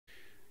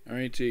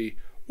Alrighty,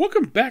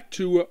 welcome back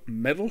to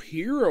Metal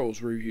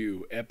Heroes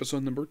Review,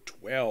 episode number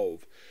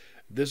 12.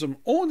 This I'm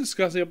only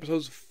discussing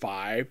episodes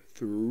 5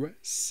 through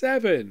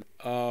 7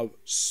 of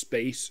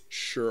Space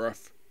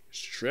Sheriff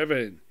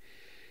Sharivan.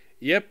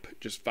 Yep,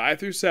 just 5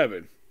 through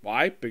 7.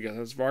 Why? Because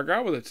that's far I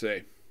got with it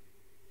today.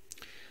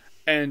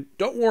 And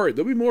don't worry,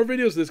 there'll be more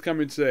videos of this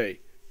coming today.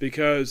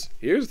 Because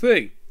here's the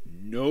thing,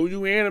 no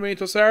new anime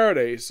until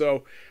Saturday,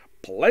 so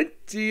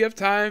plenty of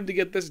time to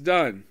get this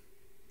done.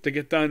 To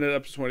get done at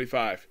episode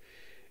 25.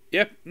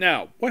 Yep,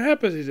 now, what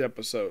happens in these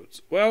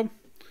episodes? Well,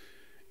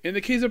 in the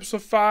case of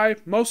episode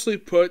 5, mostly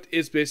put,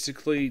 is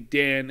basically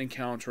Dan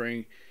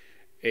encountering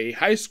a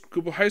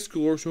group of high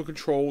schoolers who are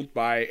controlled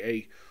by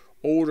a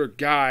older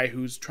guy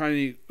who's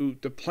trying to,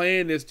 the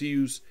plan is to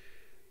use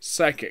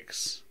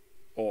psychics,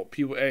 or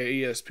people,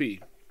 ESP.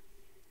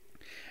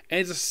 And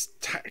it's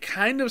a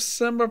kind of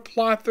similar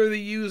plot that they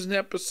use in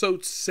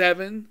episode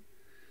 7,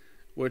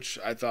 which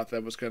I thought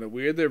that was kind of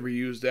weird. They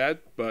reused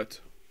that, but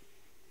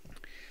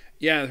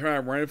yeah, they're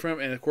trying to run from him,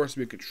 and of course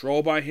being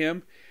controlled by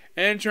him.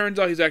 And it turns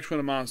out he's actually one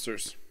of the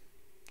monsters.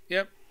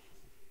 Yep.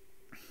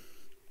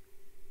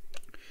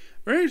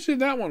 Very interesting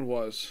that one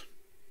was.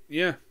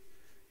 Yeah.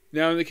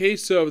 Now, in the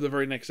case of the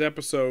very next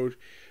episode,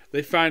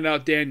 they find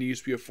out Dan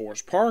used to be a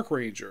Forest Park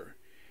Ranger.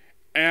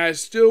 And I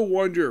still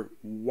wonder,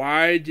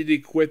 why did he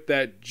quit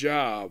that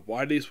job?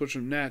 Why did he switch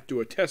from that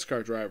to a test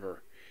car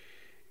driver?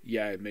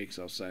 Yeah, it makes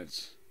no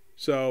sense.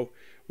 So,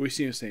 we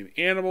see the same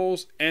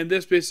animals, and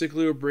this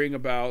basically will bring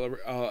about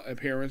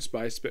appearance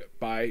by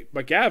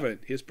Gavin,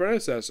 his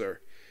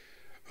predecessor,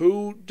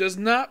 who does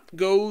not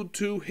go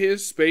to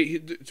his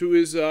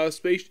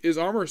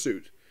armor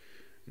suit.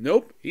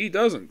 Nope, he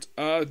doesn't.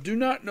 Do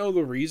not know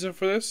the reason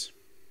for this.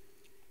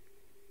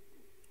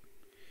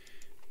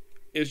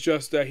 It's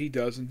just that he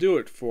doesn't do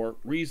it for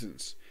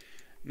reasons.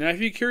 Now,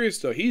 if you're curious,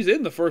 though, he's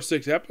in the first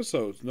 6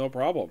 episodes, no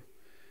problem.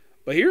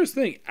 But here's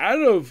the thing,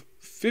 out of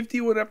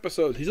 51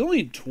 episodes, he's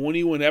only in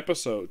 21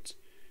 episodes.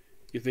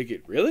 You're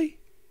thinking, really?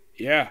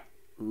 Yeah,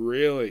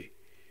 really.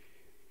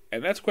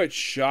 And that's quite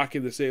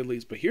shocking to say the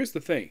least. But here's the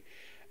thing.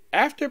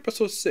 After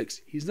episode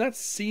 6, he's not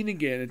seen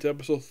again until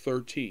episode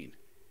 13.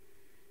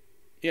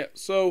 Yeah,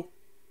 so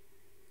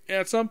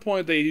at some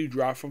point they do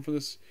drop him for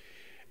this.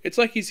 It's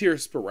like he's here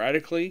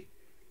sporadically.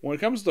 When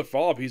it comes to the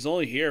follow-up, he's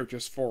only here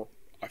just for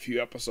a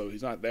few episodes.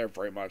 He's not there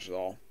very much at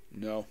all.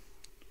 No.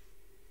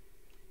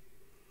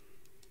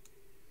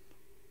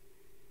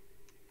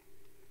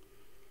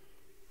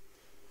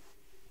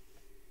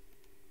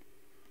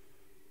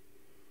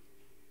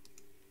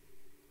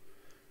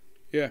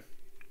 Yeah.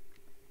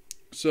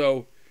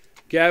 So,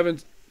 Gavin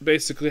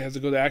basically has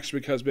to go to action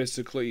because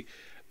basically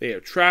they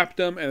have trapped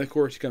him, and of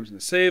course he comes in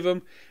to save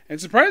him.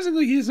 And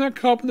surprisingly, he's not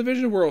caught up in the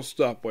Vision World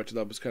stuff, which I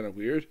thought was kind of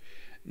weird.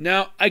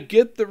 Now, I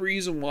get the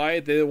reason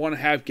why they don't want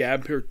to have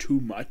Gavin appear too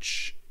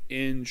much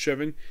in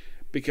Sharivan,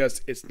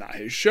 because it's not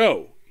his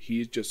show.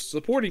 He's just a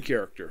supporting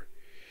character.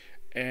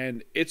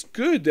 And it's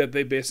good that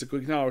they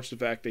basically acknowledge the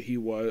fact that he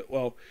was,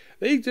 well,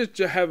 they just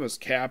have him as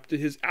captain.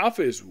 His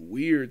outfit is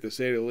weird, to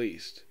say the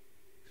least.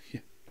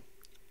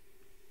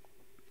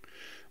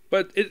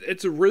 But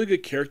it's a really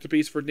good character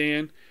piece for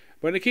Dan.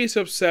 But in the case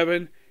of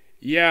 7,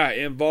 yeah,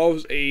 it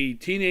involves a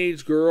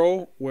teenage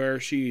girl where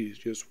she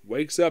just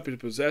wakes up and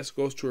possessed,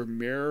 goes to her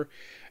mirror,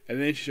 and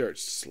then she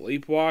starts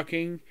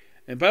sleepwalking.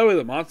 And by the way,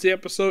 the Monty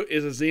episode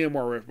is a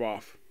Xenomorph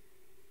ripoff.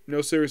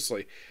 No,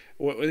 seriously.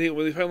 When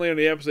they finally end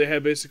the episode, they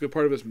have basically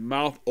part of his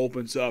mouth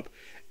opens up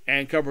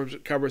and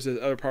covers his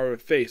other part of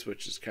his face,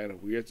 which is kind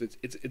of weird.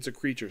 It's a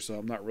creature, so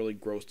I'm not really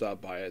grossed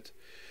out by it.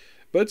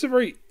 But it's a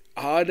very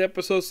odd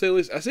episode, to say the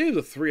least. I say it's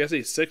a 3. I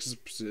say 6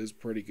 is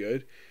pretty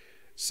good.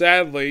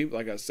 Sadly,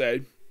 like I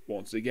said,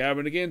 won't see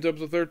Gavin again until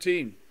episode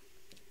 13.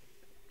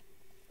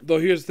 Though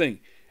here's the thing.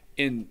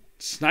 In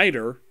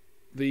Snyder,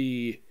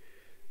 the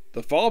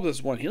follow-up to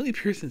this one, he only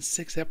appears in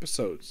 6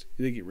 episodes.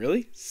 You thinking,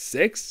 really?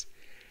 6?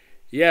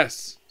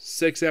 Yes,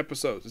 6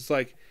 episodes. It's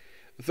like,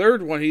 the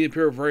third one, he didn't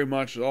appear very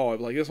much at all.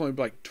 Like, this one would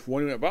be like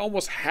 20 minutes, but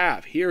almost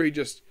half. Here, he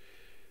just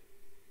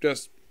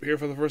here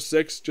for the first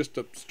 6, just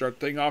to start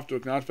things off, to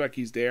acknowledge the fact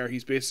he's there.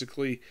 He's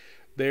basically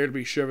there to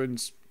be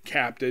Sharivan's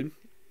captain,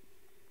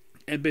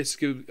 and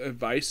basically give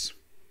advice.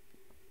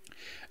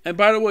 And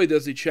by the way,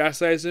 does he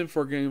chastise him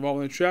for getting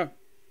involved in the trap?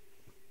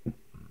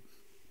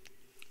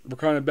 For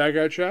kind of bad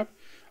guy trap?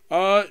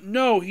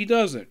 No, he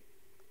doesn't.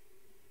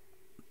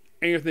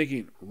 And you're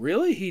thinking,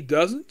 really? He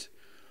doesn't?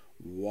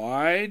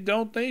 Why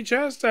don't they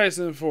chastise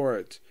him for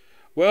it?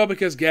 Well,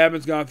 because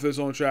Gavin's gone through his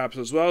own traps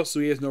as well, so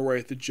he has no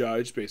right to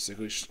judge,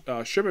 basically,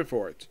 Sharivan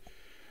for it.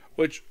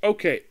 Which,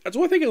 okay, that's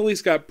one thing at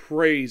least got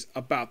praise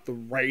about the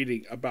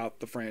writing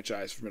about the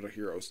franchise for Metal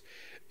Heroes,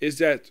 is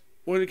that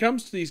when it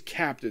comes to these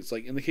captains,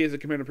 like in the case of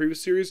Commander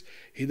previous series,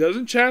 he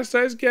doesn't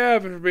chastise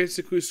Gavin for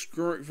basically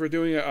for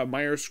doing a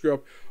minor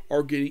screw-up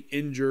or getting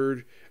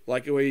injured,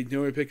 like the way he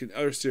normally picked in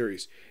other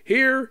series.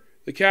 Here,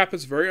 the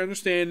captain's very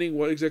understanding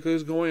what exactly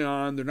is going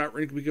on. They're not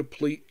ready to be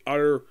complete,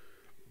 utter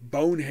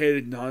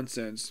boneheaded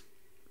nonsense.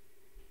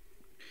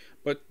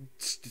 But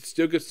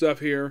still good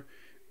stuff here.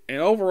 And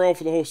overall,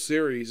 for the whole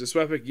series, this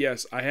epic,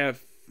 yes, I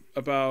have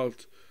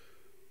about,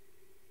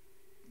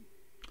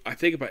 I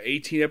think about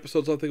 18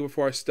 episodes, I think,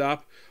 before I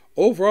stop.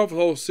 Overall, for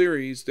the whole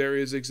series, there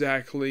is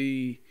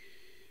exactly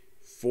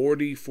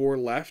 44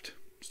 left.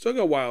 Still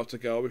got a while to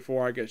go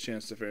before I get a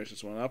chance to finish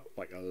this one up.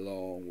 Like a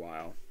long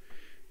while.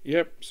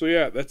 Yep, so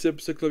yeah, that's the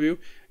particular review.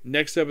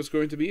 Next up is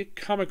going to be a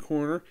comic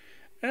corner.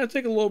 And I'll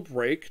take a little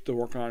break to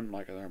work on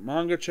like another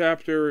manga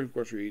chapter. Of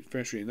course,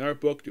 finish reading another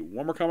book, do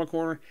one more comic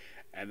corner,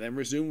 and then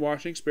resume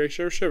watching Space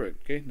Shuttle Sharivan.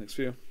 Okay, next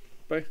video.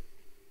 Bye.